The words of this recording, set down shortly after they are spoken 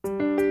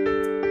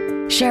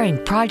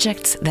sharing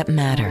projects that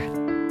matter.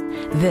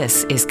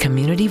 This is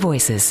Community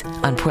Voices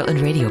on Portland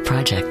Radio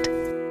Project.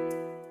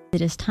 It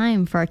is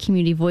time for our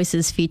Community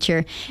Voices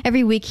feature.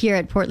 Every week here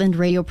at Portland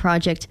Radio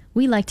Project,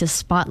 we like to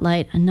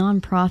spotlight a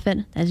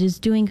nonprofit that is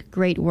doing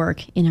great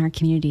work in our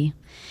community.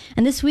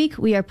 And this week,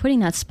 we are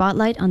putting that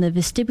spotlight on the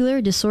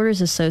Vestibular Disorders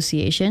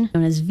Association,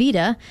 known as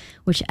VEDA,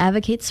 which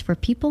advocates for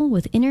people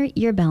with inner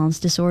ear balance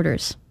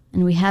disorders.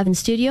 And we have in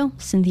studio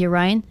Cynthia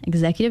Ryan,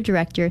 Executive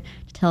Director,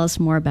 to tell us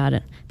more about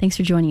it. Thanks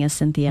for joining us,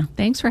 Cynthia.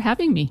 Thanks for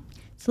having me.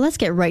 So let's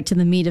get right to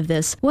the meat of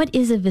this. What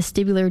is a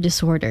vestibular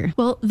disorder?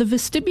 Well, the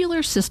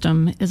vestibular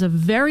system is a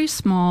very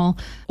small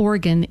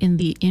organ in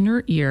the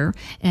inner ear,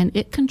 and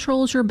it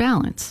controls your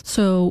balance.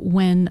 So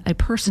when a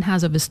person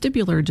has a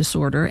vestibular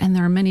disorder, and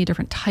there are many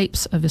different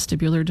types of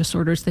vestibular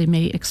disorders, they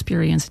may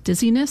experience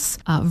dizziness,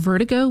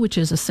 vertigo, which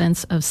is a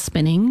sense of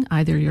spinning,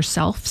 either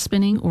yourself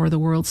spinning or the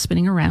world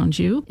spinning around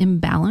you,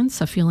 imbalance,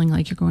 a feeling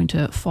like you're going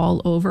to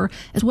fall over,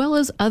 as well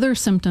as other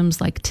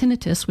symptoms like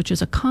tinnitus, which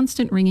is a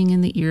constant ringing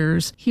in the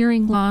ears,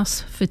 hearing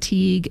loss,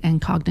 fatigue,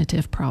 and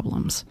cognitive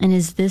problems. And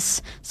is this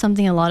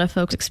something a lot of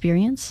folks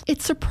experience?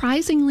 It's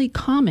surprisingly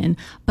common,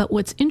 but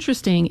what's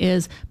interesting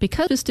is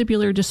because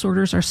vestibular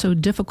disorders are so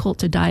difficult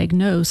to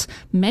diagnose,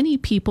 many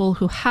people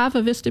who have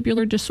a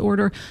vestibular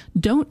disorder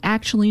don't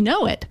actually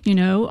know it. You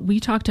know, we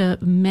talk to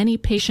many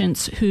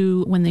patients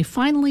who, when they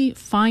finally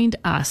find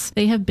us,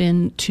 they have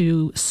been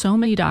to so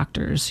many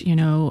doctors. You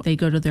know, they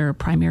go to their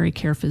primary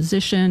care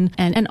physician,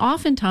 and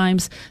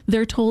oftentimes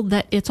they're told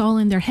that it's all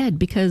in their head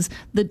because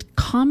the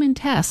common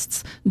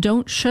tests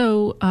don't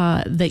show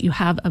that you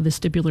have a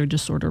vestibular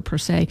disorder per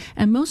se.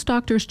 And most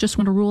doctors just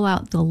want to rule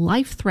out the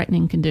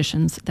life-threatening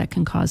conditions that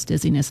can cause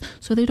dizziness,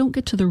 so they don't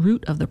get to the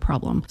root of the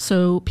problem.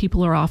 So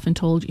people are often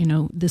told, you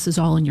know, this is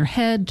all in your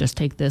head, just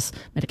take this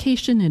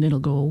medication and it'll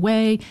go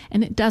away.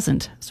 And it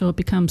doesn't. So it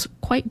becomes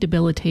quite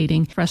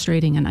debilitating,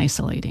 frustrating, and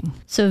isolating.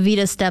 So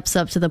VEDA steps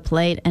up to the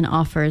plate and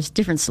offers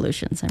different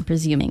solutions, I'm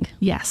presuming.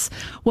 Yes.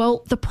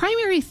 Well, the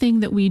primary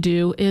thing that we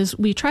do is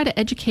we try to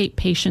educate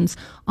patients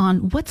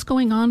on what's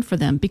going on for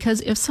them.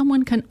 Because if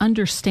someone can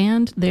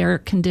understand their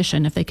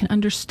condition, if they can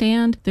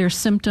understand their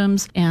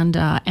symptoms and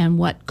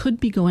what could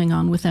be going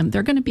on with them,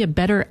 they're going to be a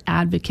better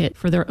advocate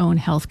for their own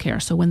health care.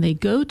 So when they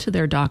go to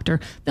their doctor,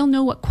 they'll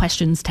know what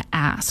questions to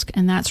ask.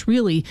 And that's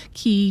really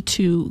key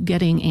to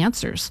getting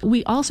answers.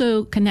 We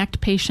also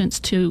connect patients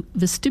to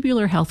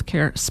vestibular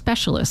healthcare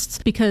specialists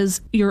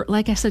because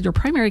like I said, your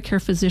primary care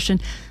physician,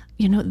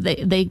 you know,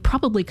 they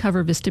probably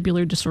cover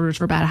vestibular disorders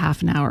for about a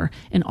half an hour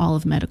in all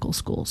of medical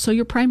school. So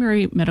your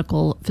primary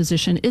medical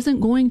physician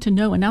isn't going to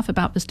know enough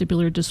about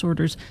vestibular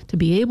disorders to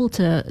be able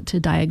to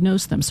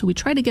diagnose them. So we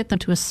try to get them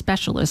to a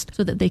specialist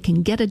so that they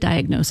can get a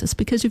diagnosis,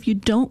 because if you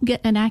don't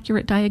get an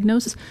accurate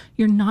diagnosis,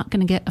 you're not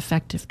going to get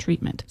effective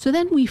treatment. So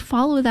then we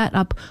follow that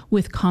up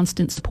with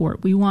constant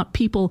support. We want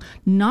people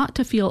not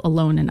to feel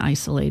alone and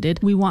isolated.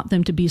 We want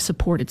them to be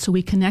supported. So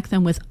we connect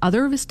them with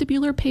other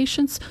vestibular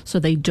patients so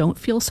they don't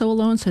feel so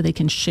alone, so they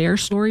can share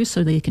stories,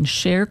 so they can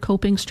share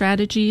coping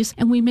strategies,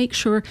 and we make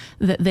sure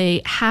that they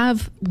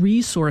have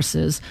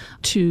resources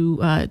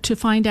to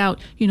find out,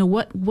 you know,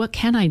 what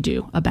can I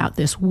do about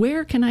this?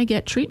 Where can I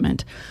get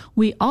treatment?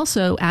 We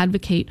also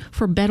advocate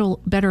for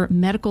better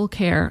medical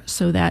care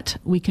so that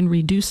we can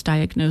reduce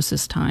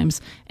diagnosis times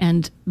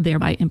and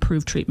thereby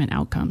improve treatment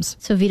outcomes.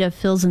 So VEDA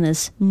fills in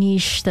this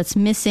niche that's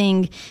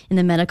missing in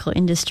the medical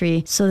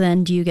industry. So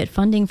then do you get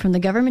funding from the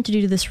government to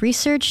do this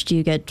research? Do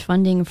you get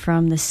funding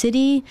from the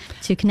city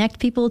to connect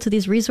people to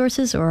these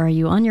resources, or are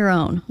you on your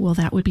own? Well,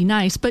 that would be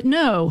nice, but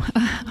no.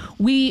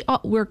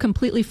 We're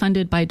completely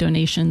funded by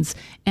donations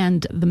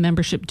and the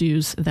membership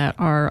dues that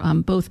are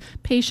both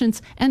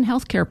patients and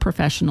healthcare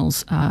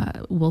professionals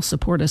will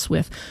support us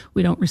with.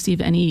 We don't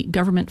receive any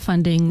government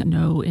funding,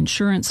 no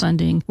insurance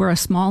funding. We're a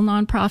small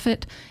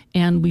nonprofit,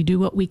 and we do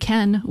what we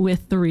can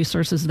with the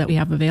resources that we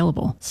have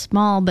available.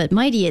 Small but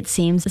mighty, it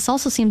seems. This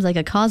also seems like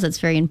a cause that's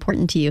very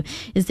important to you.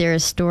 Is there a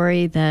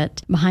story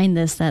that behind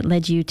this that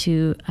led you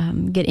to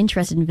get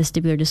interested in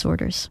vestibular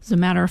disorders? As a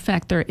matter of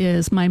fact, there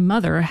is. My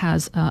mother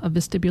has a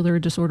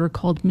vestibular disorder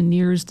called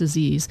Meniere's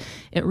disease.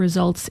 It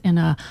results in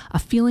a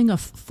feeling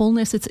of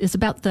fullness. It's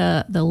about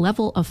the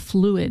level of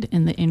fluid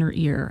in the inner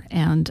ear.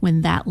 And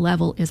when that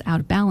level is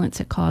out of balance,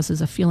 it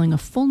causes a feeling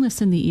of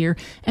fullness in the ear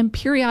and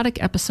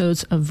periodic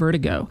episodes of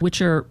vertigo,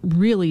 which are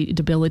really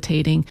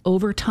debilitating.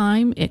 Over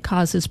time, it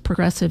causes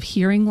progressive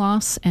hearing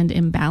loss and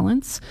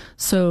imbalance.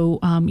 So,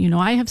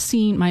 I have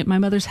seen, my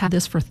mother's had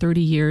this for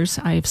 30 years.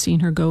 I have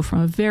seen her go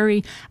from a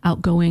very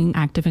outgoing,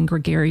 active, and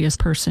gregarious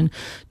person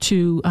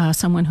to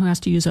someone who has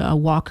to use a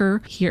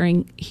walker,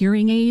 hearing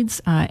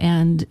aids,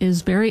 and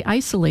is very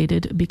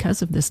isolated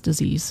because of this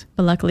disease.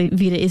 But luckily,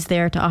 VEDA is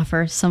there to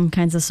offer some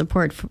kinds of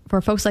support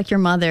for folks like your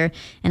mother,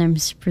 and I'm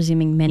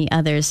presuming many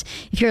others.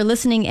 If you're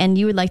listening and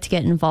you would like to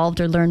get involved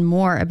or learn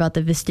more about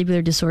the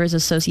Vestibular Disorders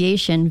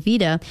Association,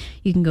 VEDA,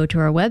 you can go to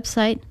our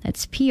website.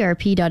 That's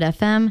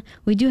prp.fm.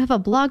 We do have a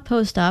blog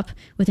post up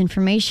with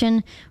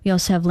information. We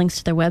also have links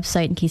to their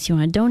website in case you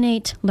want to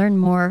donate, learn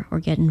more, or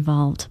get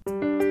involved.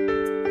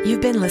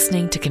 You've been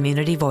listening to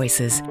Community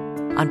Voices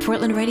on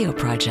Portland Radio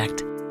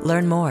Project.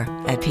 Learn more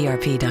at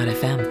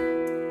prp.fm.